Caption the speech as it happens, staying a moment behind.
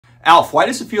Alf, why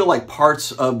does it feel like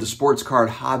parts of the sports card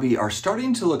hobby are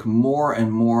starting to look more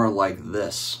and more like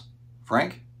this?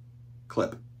 Frank?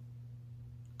 Clip.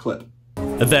 Clip.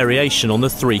 A variation on the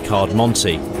 3-card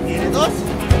Monty.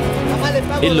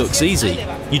 It looks easy.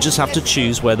 You just have to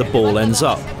choose where the ball ends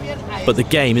up. But the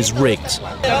game is rigged.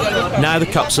 Now the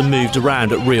cups are moved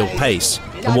around at real pace,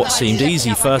 and what seemed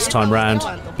easy first time round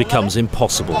becomes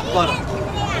impossible.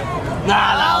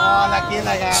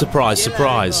 Surprise,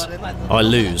 surprise, I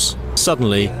lose.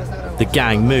 Suddenly, the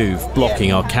gang move,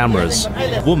 blocking our cameras.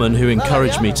 The woman who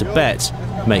encouraged me to bet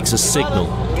makes a signal.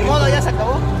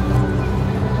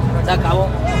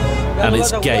 And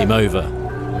it's game over.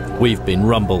 We've been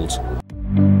rumbled.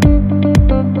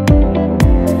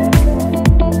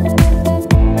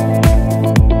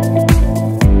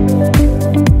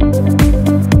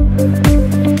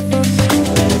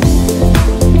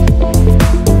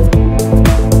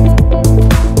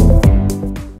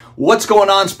 What's going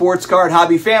on, sports card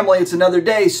hobby family? It's another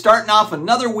day, starting off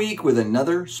another week with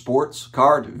another sports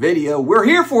card video. We're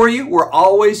here for you. We're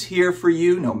always here for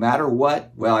you, no matter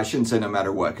what. Well, I shouldn't say no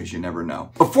matter what, because you never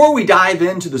know. Before we dive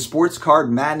into the sports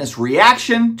card madness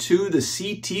reaction to the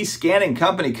CT scanning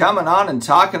company coming on and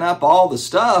talking up all the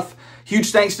stuff,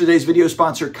 huge thanks to today's video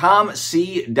sponsor,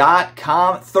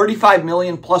 COMC.com. 35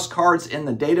 million plus cards in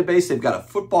the database. They've got a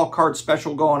football card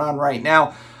special going on right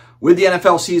now. With the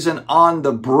NFL season on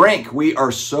the brink, we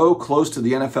are so close to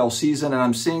the NFL season, and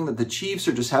I'm seeing that the Chiefs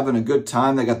are just having a good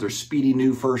time. They got their speedy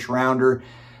new first rounder.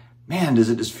 Man, does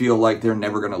it just feel like they're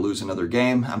never going to lose another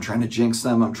game. I'm trying to jinx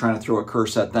them. I'm trying to throw a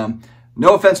curse at them.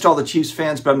 No offense to all the Chiefs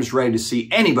fans, but I'm just ready to see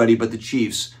anybody but the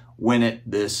Chiefs win it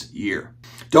this year.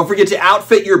 Don't forget to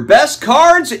outfit your best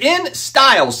cards in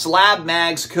style.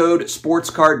 SlabMags code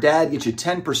SportsCardDad. Get you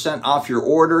 10% off your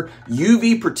order.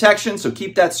 UV protection, so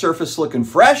keep that surface looking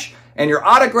fresh. And your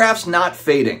autographs not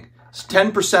fading. It's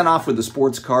 10% off with the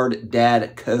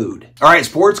SportsCardDad code. All right,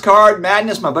 Sports Card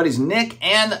Madness. My buddies Nick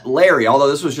and Larry,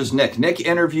 although this was just Nick. Nick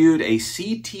interviewed a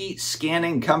CT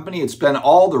scanning company. It's been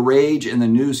all the rage in the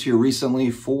news here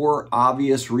recently for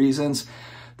obvious reasons.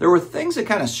 There were things that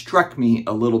kind of struck me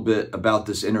a little bit about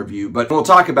this interview, but we'll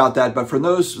talk about that. But for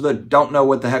those that don't know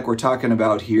what the heck we're talking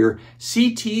about here,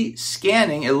 CT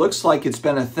scanning, it looks like it's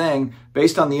been a thing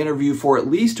based on the interview for at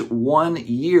least 1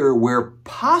 year, where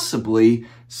possibly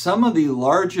some of the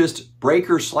largest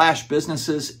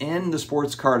breaker/businesses in the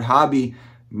sports card hobby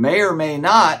may or may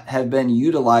not have been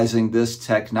utilizing this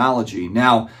technology.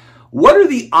 Now, what are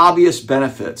the obvious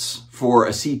benefits for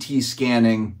a CT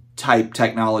scanning type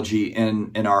technology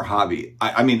in our hobby?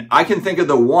 I mean, I can think of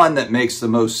the one that makes the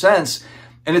most sense,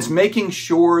 and it's making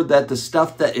sure that the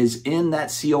stuff that is in that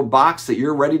sealed box that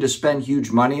you're ready to spend huge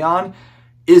money on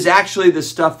is actually the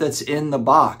stuff that's in the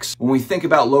box. When we think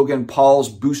about Logan Paul's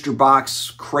booster box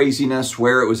craziness,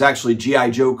 where it was actually G.I.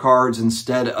 Joe cards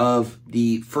instead of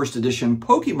the first edition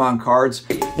Pokemon cards,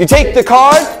 you take the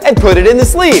card and put it in the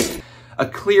sleeve. A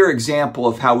clear example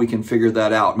of how we can figure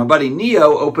that out. My buddy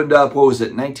Neo opened up, what was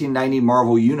it, 1990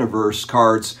 Marvel Universe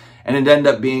cards, and it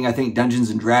ended up being, I think, Dungeons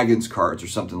and Dragons cards or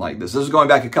something like this. This is going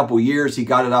back a couple years. He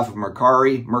got it off of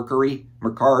Mercari,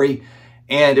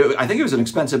 and I think it was an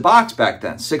expensive box back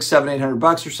then, $600, $700,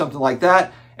 $800 or something like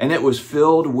that, and it was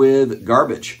filled with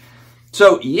garbage.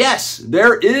 So yes,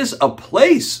 there is a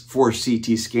place for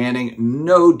CT scanning,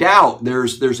 no doubt.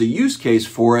 There's a use case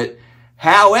for it.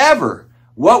 However,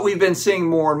 what we've been seeing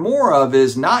more and more of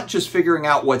is not just figuring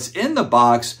out what's in the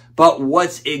box, but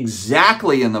what's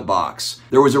exactly in the box.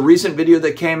 There was a recent video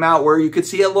that came out where you could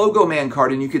see a Logo Man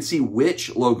card and you could see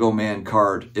which Logo Man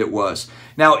card it was.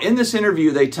 Now, in this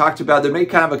interview, they talked about, they made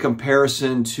kind of a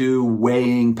comparison to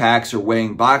weighing packs or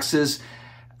weighing boxes.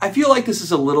 I feel like this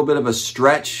is a little bit of a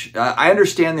stretch. I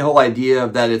understand the whole idea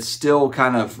of that it's still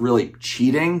kind of really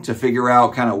cheating to figure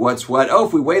out kind of what's what. Oh,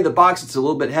 if we weigh the box, it's a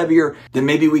little bit heavier, then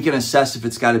maybe we can assess if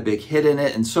it's got a big hit in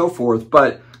it and so forth.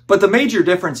 But the major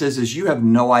difference is you have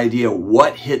no idea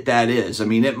what hit that is. I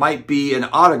mean, it might be an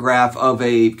autograph of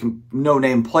a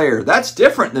no-name player. That's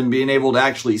different than being able to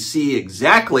actually see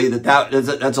exactly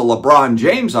that's a LeBron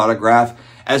James autograph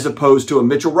as opposed to a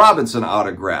Mitchell Robinson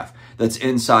autograph that's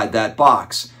inside that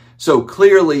box. So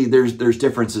clearly there's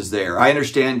differences there. I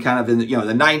understand kind of in the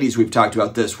 90s we've talked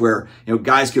about this, where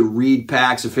guys could read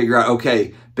packs and figure out,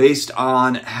 okay, based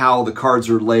on how the cards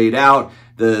are laid out,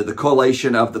 the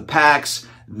collation of the packs,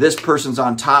 this person's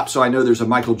on top, so I know there's a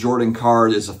Michael Jordan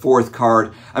card as a fourth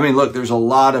card. I mean, look, there's a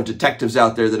lot of detectives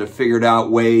out there that have figured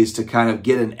out ways to kind of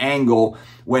get an angle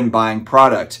when buying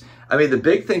product. I mean, the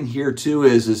big thing here too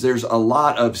is there's a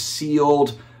lot of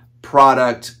sealed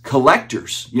product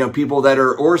collectors, people that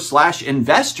are,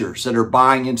 or/investors that are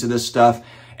buying into this stuff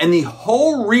And the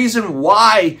whole reason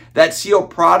why that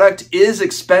sealed product is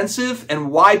expensive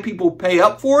and why people pay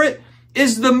up for it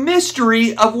is the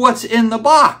mystery of what's in the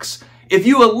box. If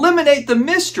you eliminate the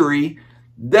mystery,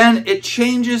 then it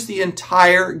changes the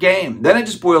entire game. Then it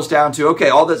just boils down to, okay,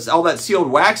 all that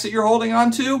sealed wax that you're holding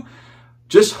on to,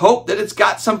 just hope that it's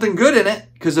got something good in it,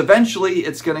 because eventually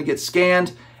it's going to get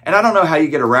scanned. And I don't know how you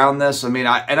get around this. I mean,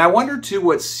 I wonder too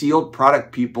what sealed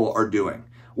product people are doing.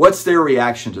 What's their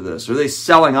reaction to this? Are they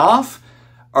selling off?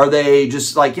 Are they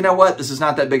just like, you know what, this is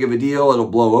not that big of a deal, it'll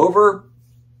blow over?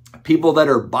 People that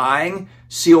are buying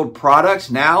sealed products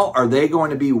now, are they going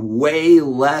to be way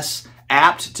less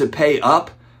apt to pay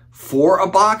up for a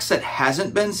box that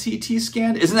hasn't been CT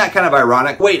scanned? Isn't that kind of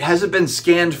ironic? Wait, has it been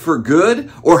scanned for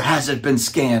good or has it been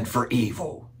scanned for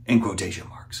evil? In quotation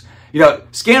marks. You know,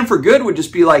 scan for good would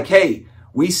just be like, hey,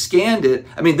 we scanned it.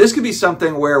 I mean, this could be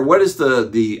something where, what is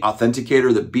the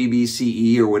authenticator, the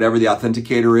BBCE or whatever the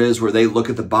authenticator is, where they look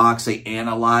at the box, they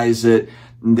analyze it,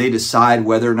 and they decide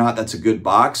whether or not that's a good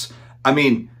box. I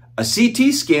mean, a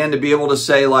CT scan to be able to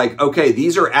say like, okay,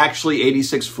 these are actually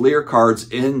 86 Fleer cards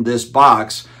in this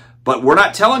box, but we're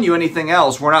not telling you anything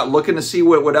else. We're not looking to see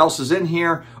what else is in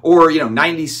here. Or, you know,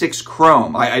 96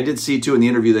 chrome. I did see too in the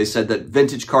interview, they said that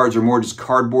vintage cards are more just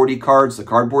cardboardy cards. The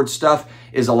cardboard stuff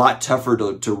is a lot tougher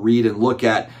to read and look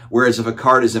at. Whereas if a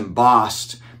card is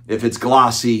embossed, if it's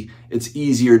glossy, it's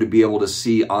easier to be able to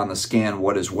see on the scan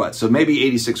what is what. So maybe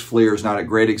 86 Fleer is not a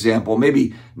great example.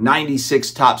 Maybe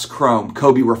 96 Topps chrome,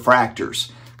 Kobe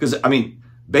refractors. Because, I mean,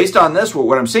 based on this,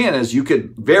 what I'm saying is you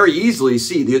could very easily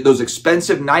see those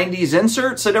expensive 90s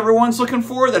inserts that everyone's looking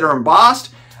for that are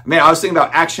embossed. I mean, I was thinking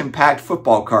about action-packed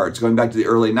football cards going back to the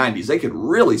early 90s. They could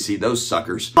really see those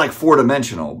suckers. Like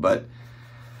four-dimensional, but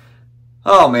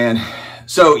oh, man.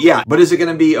 So, yeah, but is it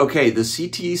going to be, okay, the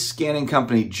CT scanning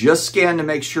company just scanned to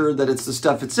make sure that it's the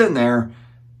stuff that's in there,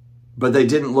 but they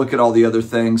didn't look at all the other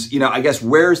things? You know, I guess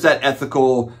where's that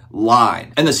ethical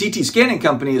line? And the CT scanning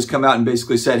company has come out and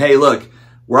basically said, hey, look,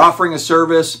 we're offering a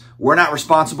service. We're not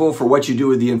responsible for what you do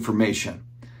with the information.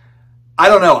 I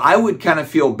don't know. I would kind of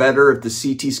feel better if the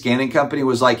CT scanning company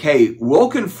was like, hey, we'll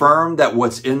confirm that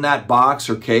what's in that box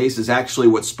or case is actually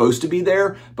what's supposed to be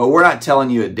there, but we're not telling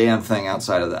you a damn thing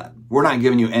outside of that. We're not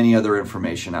giving you any other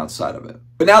information outside of it.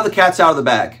 But now the cat's out of the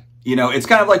bag. You know, it's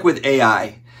kind of like with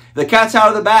AI. The cat's out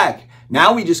of the bag.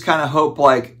 Now we just kind of hope,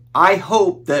 like, I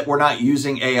hope that we're not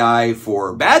using AI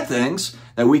for bad things,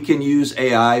 that we can use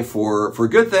AI for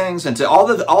good things. And to all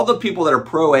the people that are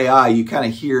pro AI, you kind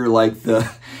of hear like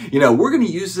you know, we're going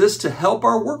to use this to help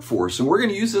our workforce, and we're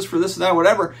going to use this for this and that,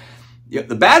 whatever. Yeah,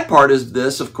 the bad part is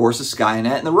this, of course, is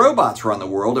Skynet and the robots run the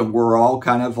world, and we're all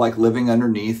kind of like living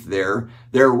underneath their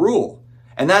rule.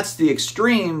 And that's the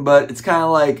extreme, but it's kind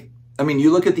of like, I mean, you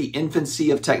look at the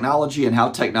infancy of technology and how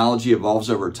technology evolves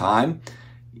over time.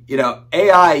 You know,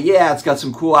 AI, yeah, it's got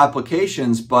some cool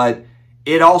applications, but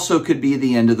it also could be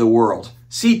the end of the world.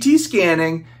 CT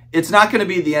scanning, it's not going to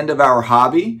be the end of our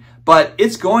hobby, but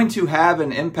it's going to have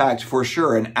an impact for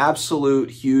sure, an absolute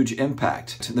huge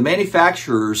impact. The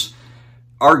manufacturers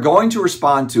are going to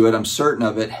respond to it. I'm certain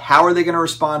of it. How are they going to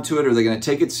respond to it? Are they going to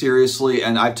take it seriously?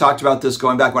 And I've talked about this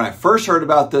going back when I first heard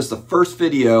about this, the first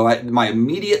video, my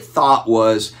immediate thought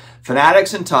was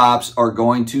Fanatics and Topps are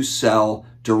going to sell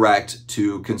direct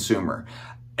to consumer.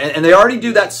 And they already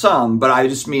do that some, but I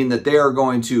just mean that they are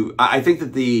going to, I think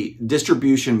that the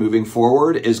distribution moving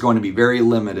forward is going to be very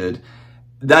limited.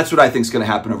 That's what I think is going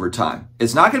to happen over time.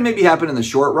 It's not going to maybe happen in the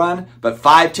short run, but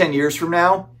 5-10 years from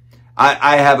now,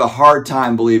 I have a hard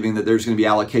time believing that there's going to be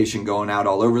allocation going out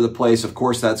all over the place. Of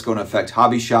course, that's going to affect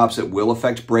hobby shops. It will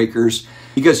affect breakers,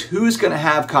 because who's going to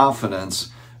have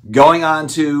confidence going on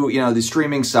to, you know, the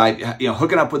streaming site, you know,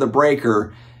 hooking up with a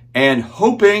breaker and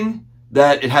hoping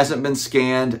that it hasn't been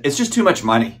scanned? It's just too much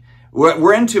money.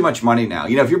 We're in too much money now.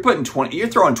 You know, if you're putting you're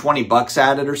throwing $20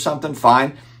 at it or something,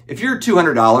 fine. If you're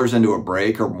 $200 into a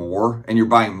break or more and you're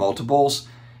buying multiples,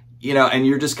 you know, and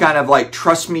you're just kind of like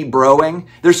trust me broing.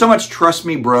 There's so much trust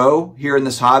me bro here in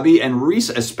this hobby. And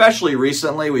especially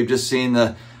recently, we've just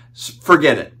seen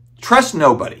forget it. Trust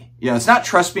nobody. You know, it's not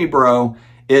trust me bro.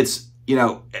 It's, you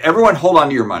know, everyone hold on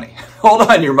to your money. Hold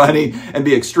on to your money and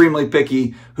be extremely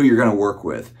picky who you're going to work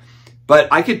with. But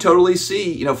I could totally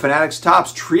see, you know, Fanatics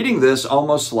Topps treating this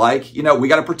almost like, you know, we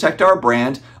got to protect our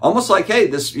brand. Almost like, hey,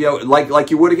 this, you know,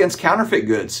 like you would against counterfeit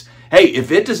goods. Hey,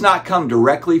 if it does not come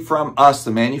directly from us,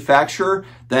 the manufacturer,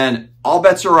 then all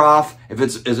bets are off. If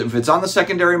it's on the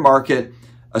secondary market,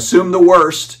 assume the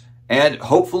worst. And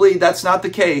hopefully that's not the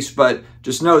case, but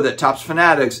just know that Topps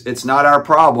Fanatics, it's not our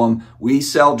problem. We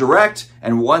sell direct,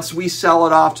 and once we sell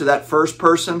it off to that first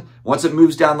person, once it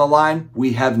moves down the line,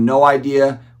 we have no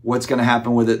idea what's going to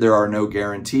happen with it. There are no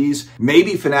guarantees.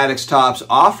 Maybe Fanatics Topps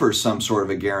offers some sort of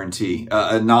a guarantee,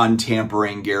 a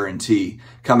non-tampering guarantee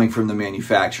coming from the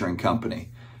manufacturing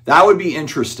company. That would be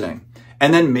interesting.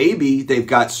 And then maybe they've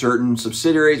got certain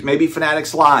subsidiaries, maybe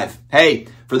Fanatics Live. Hey,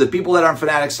 for the people that are on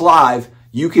Fanatics Live,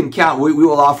 you can count, we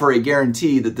will offer a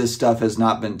guarantee that this stuff has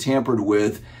not been tampered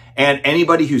with. And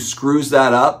anybody who screws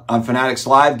that up on Fanatics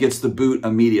Live gets the boot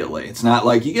immediately. It's not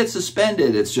like you get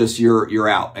suspended. It's just you're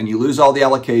out and you lose all the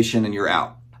allocation and you're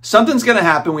out. Something's going to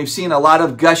happen. We've seen a lot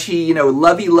of gushy,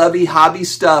 lovey-lovey hobby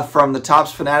stuff from the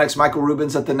Topps Fanatics. Michael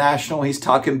Rubin's at the National. He's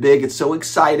talking big. It's so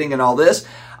exciting and all this.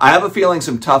 I have a feeling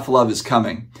some tough love is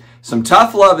coming. Some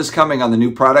tough love is coming on the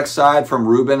new product side from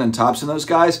Rubin and Topps and those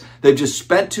guys. They've just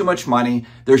spent too much money.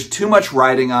 There's too much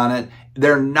riding on it.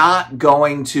 They're not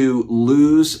going to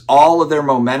lose all of their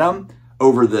momentum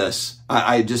over this.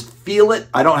 I just feel it.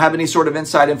 I don't have any sort of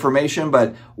inside information,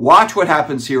 but watch what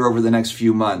happens here over the next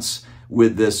few months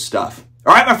with this stuff.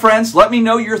 All right, my friends, let me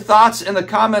know your thoughts in the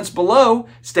comments below.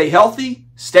 Stay healthy,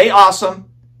 stay awesome,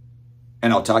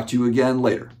 and I'll talk to you again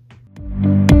later.